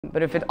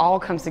But if it all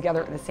comes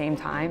together at the same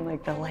time,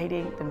 like the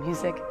lighting, the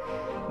music,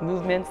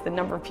 movements, the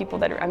number of people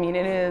that are, I mean,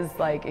 it is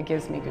like, it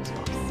gives me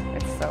goosebumps.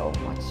 It's so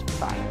much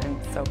fun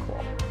and so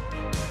cool.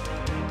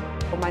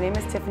 Well, my name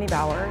is Tiffany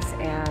Bowers,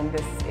 and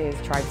this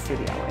is Tribe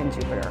Studio in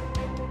Jupiter.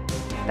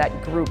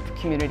 That group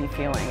community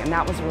feeling, and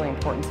that was really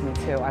important to me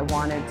too. I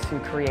wanted to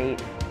create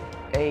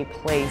a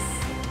place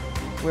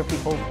where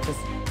people just,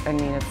 I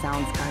mean, it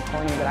sounds kind of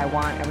corny, but I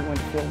want everyone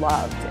to feel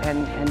loved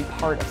and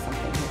part of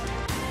something here.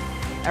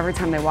 Every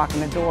time they walk in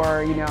the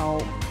door, you know,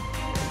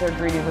 they're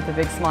greeted with a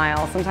big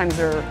smile. Sometimes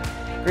they're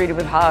greeted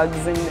with hugs,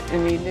 and I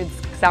mean, it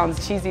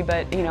sounds cheesy,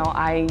 but you know,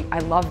 I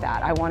love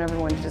that. I want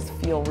everyone to just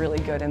feel really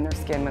good in their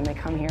skin when they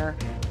come here.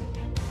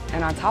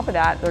 And on top of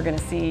that, they're gonna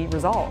see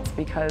results,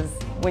 because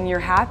when you're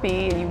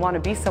happy and you want to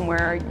be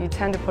somewhere, you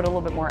tend to put a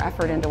little bit more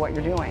effort into what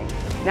you're doing.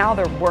 Now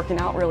they're working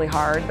out really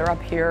hard. They're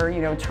up here,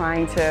 you know,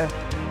 trying to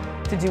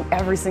do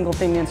every single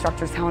thing the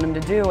instructor's telling them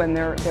to do, and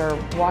they're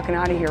walking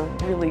out of here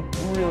really,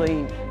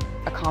 really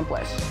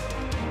accomplished.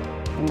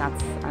 And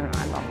that's, I don't know,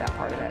 I love that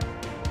part of it.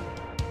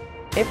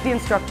 If the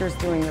instructor's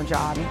doing their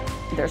job,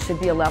 there should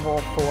be a level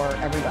for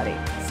everybody.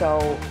 So,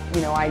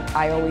 you know,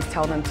 I always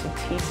tell them to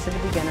teach to the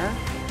beginner,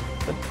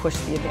 but push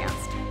the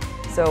advanced.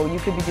 So you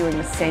could be doing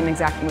the same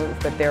exact move,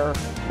 but there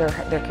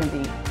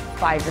can be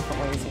 5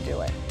 different ways you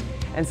do it.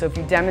 And so if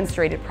you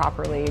demonstrate it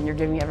properly and you're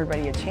giving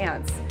everybody a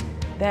chance,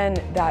 then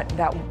that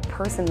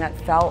person that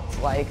felt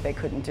like they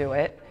couldn't do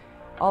it,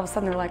 all of a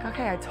sudden they're like,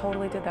 okay, I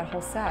totally did that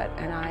whole set,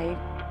 and I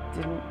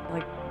didn't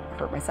like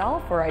hurt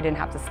myself, or I didn't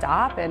have to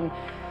stop, and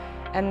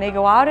they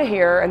go out of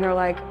here and they're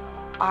like,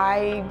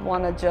 I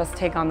want to just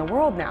take on the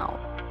world now.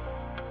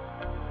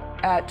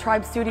 At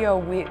Tribe Studio,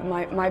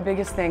 my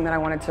biggest thing that I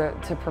wanted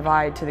to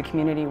provide to the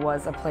community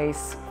was a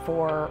place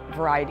for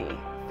variety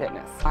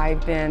fitness.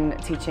 I've been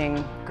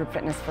teaching group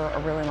fitness for a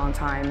really long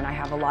time, and I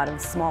have a lot of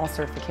small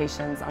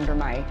certifications under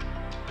my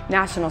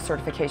national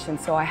certification,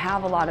 so I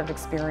have a lot of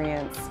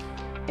experience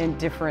in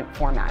different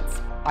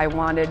formats. I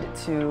wanted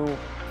to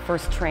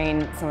first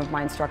train some of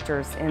my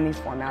instructors in these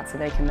formats so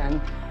they can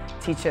then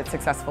teach it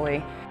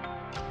successfully.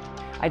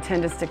 I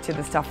tend to stick to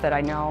the stuff that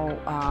I know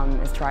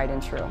is tried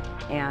and true.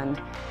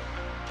 And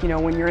you know,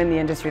 when you're in the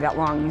industry that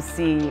long, you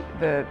see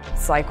the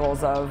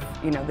cycles of,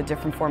 you know, the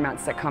different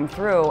formats that come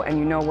through, and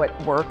you know what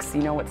works,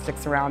 you know what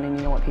sticks around, and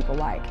you know what people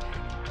like.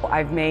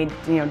 I've made,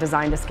 you know,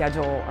 designed a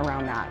schedule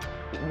around that.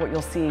 What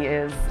you'll see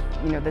is,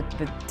 you know, the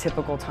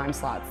typical time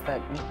slots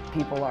that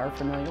people are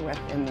familiar with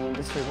in the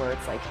industry, where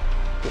it's like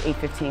the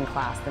 8:15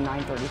 class, the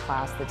 9:30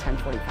 class, the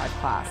 10:45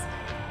 class.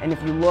 And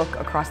if you look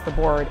across the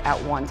board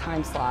at one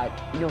time slot,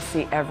 you'll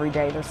see every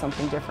day there's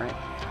something different,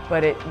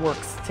 but it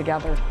works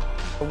together.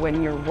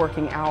 When you're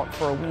working out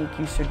for a week,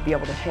 you should be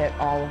able to hit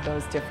all of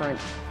those different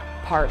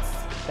parts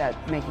that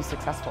make you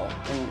successful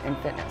in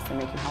fitness and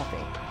make you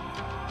healthy.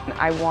 And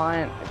I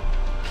want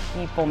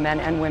people, men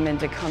and women,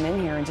 to come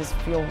in here and just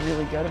feel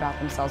really good about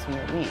themselves when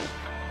they leave.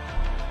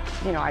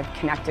 You know, I've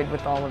connected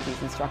with all of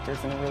these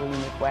instructors in a really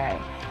unique way,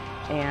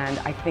 and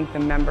I think the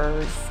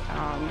members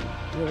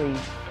really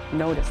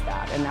notice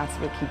that, and that's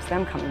what keeps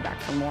them coming back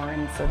for more,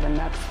 and so then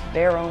that's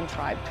their own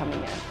tribe coming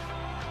in.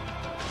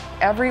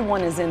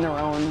 Everyone is in their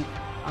own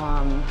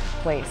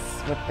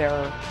place with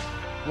their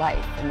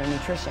life and their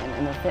nutrition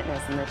and their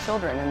fitness and their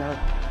children and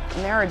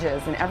their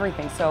marriages and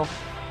everything. So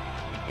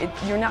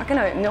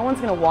no one's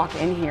gonna walk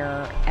in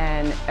here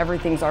and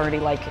everything's already,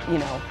 like, you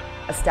know,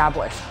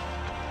 established.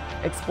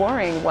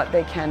 Exploring what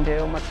they can do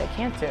and what they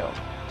can't do.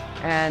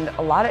 And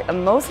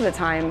most of the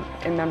time,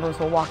 members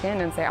will walk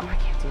in and say, oh, I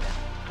can't do that.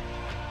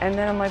 And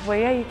then I'm like, well,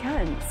 yeah, you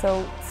can.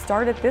 So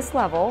start at this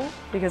level,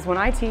 because when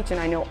I teach, and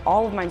I know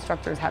all of my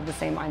instructors have the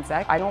same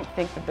mindset, I don't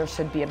think that there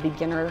should be a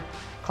beginner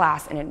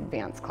class and an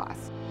advanced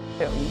class.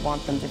 You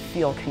want them to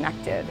feel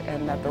connected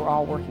and that they're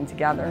all working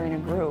together in a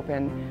group,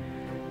 and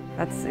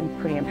that's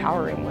pretty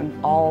empowering when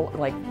all,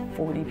 like,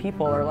 40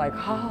 people are like,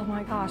 oh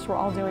my gosh, we're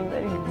all doing it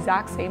at the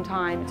exact same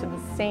time to the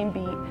same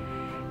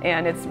beat,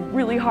 and it's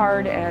really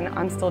hard, and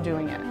I'm still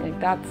doing it. Like,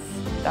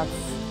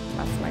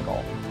 that's my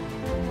goal.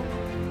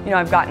 You know,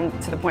 I've gotten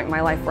to the point in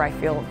my life where I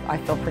feel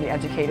pretty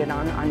educated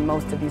on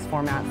most of these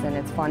formats, and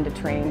it's fun to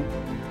train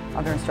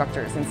other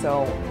instructors, and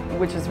so,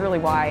 which is really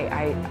why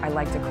I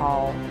like to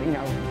call, you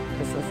know,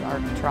 this is our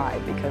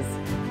tribe, because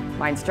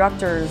my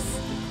instructors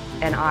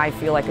and I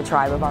feel like a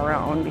tribe of our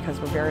own, because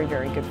we're very,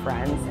 very good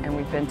friends, and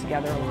we've been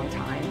together a long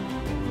time.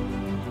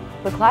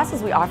 The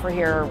classes we offer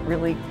here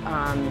really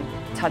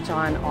touch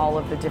on all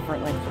of the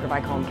different, like, sort of,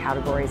 I call them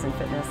categories in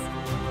fitness.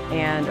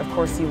 And of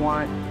course you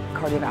want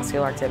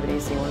cardiovascular activity,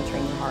 so you want to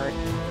train your heart.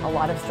 A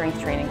lot of strength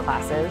training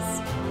classes.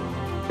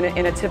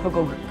 In a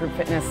typical group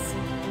fitness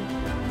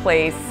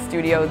place,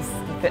 studios,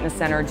 fitness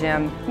center,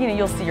 gym, you know,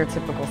 you'll see your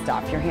typical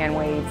stuff, your hand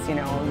weights, you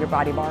know, your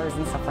body bars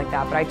and stuff like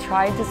that. But I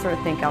tried to sort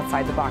of think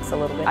outside the box a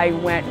little bit. I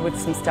went with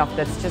some stuff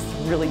that's just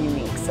really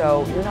unique.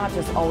 So you're not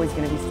just always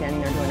going to be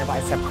standing there doing a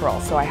bicep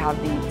curl. So I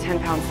have the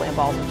 10-pound slam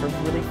balls, which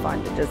are really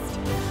fun to just,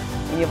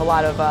 when you have a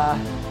lot of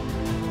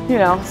you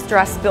know,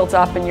 stress built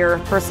up in your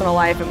personal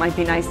life, it might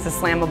be nice to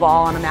slam a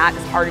ball on a mat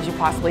as hard as you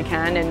possibly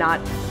can and not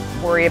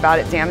worry about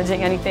it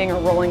damaging anything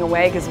or rolling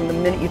away, because the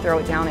minute you throw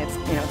it down, it's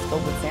it's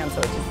filled with sand, so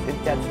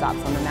it dead stops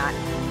on the mat.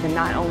 And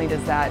not only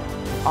does that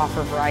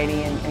offer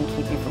variety and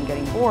keep you from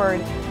getting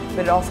bored,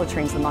 but it also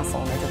trains the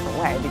muscle in a different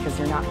way, because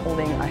you're not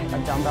holding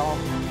a dumbbell.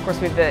 Of course,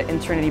 we have the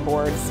Intrinity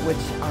boards, which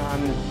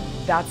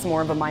that's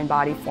more of a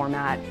mind-body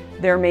format.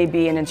 There may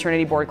be an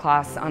Intrinity board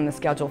class on the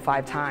schedule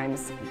 5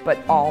 times, but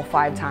all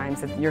 5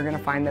 times you're going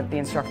to find that the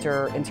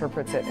instructor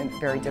interprets it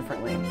very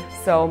differently.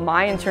 So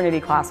my Intrinity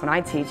class, when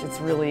I teach, it's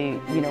really,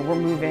 we're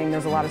moving,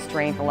 there's a lot of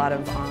strength, a lot of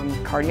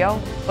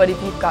cardio. But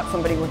if you've got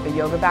somebody with a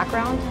yoga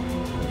background,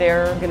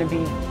 they're going to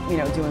be,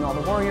 doing all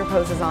the warrior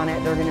poses on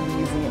it. They're going to be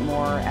using it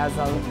more as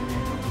a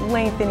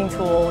lengthening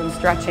tool and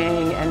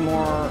stretching, and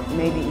more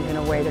maybe even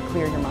a way to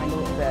clear your mind a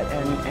little bit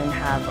and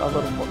have a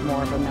little bit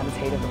more of a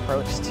meditative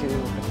approach to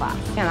the class.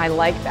 And I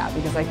like that,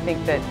 because I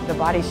think that the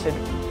body should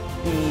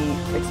be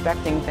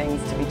expecting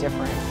things to be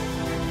different.